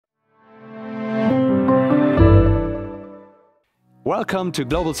Welcome to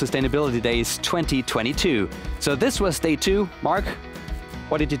Global Sustainability Days 2022. So this was day 2. Mark,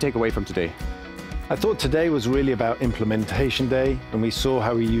 what did you take away from today? I thought today was really about implementation day, and we saw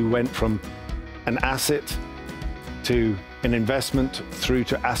how you went from an asset to an investment through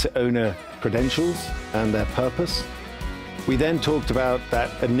to asset owner credentials and their purpose. We then talked about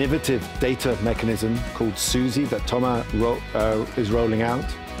that innovative data mechanism called SUSI that Thomas is rolling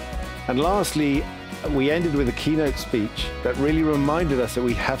out. And lastly, we ended with a keynote speech that really reminded us that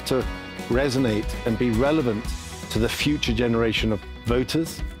we have to resonate and be relevant to the future generation of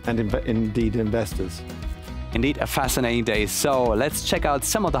voters and indeed investors. Indeed, a fascinating day. So let's check out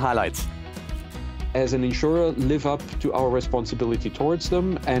some of the highlights. As an insurer, live up to our responsibility towards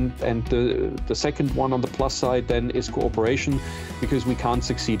them. And the second one on the plus side then is cooperation, because we can't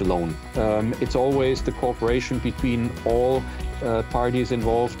succeed alone. It's always the cooperation between all parties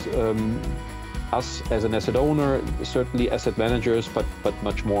involved, us as an asset owner, certainly asset managers, but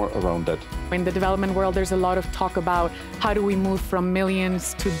much more around that. In the development world, there's a lot of talk about how do we move from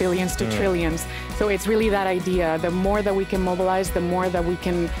millions to billions to trillions. So it's really that idea. The more that we can mobilize, the more that we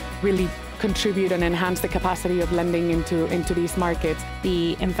can really contribute and enhance the capacity of lending into these markets.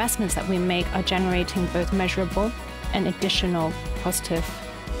 The investments that we make are generating both measurable and additional positive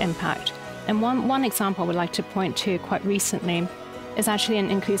impact. And one example I would like to point to quite recently is actually an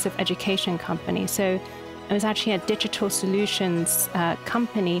inclusive education company. So it was actually a digital solutions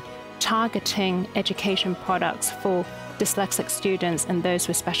company targeting education products for dyslexic students and those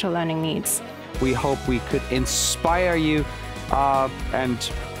with special learning needs. We hope we could inspire you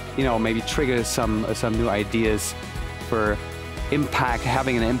and maybe trigger some new ideas for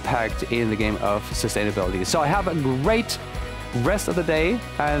having an impact in the game of sustainability. So have a great rest of the day,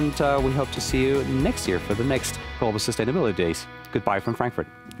 and we hope to see you next year for the next Global Sustainability Days. Goodbye from Frankfurt.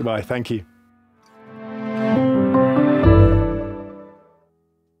 Goodbye, thank you.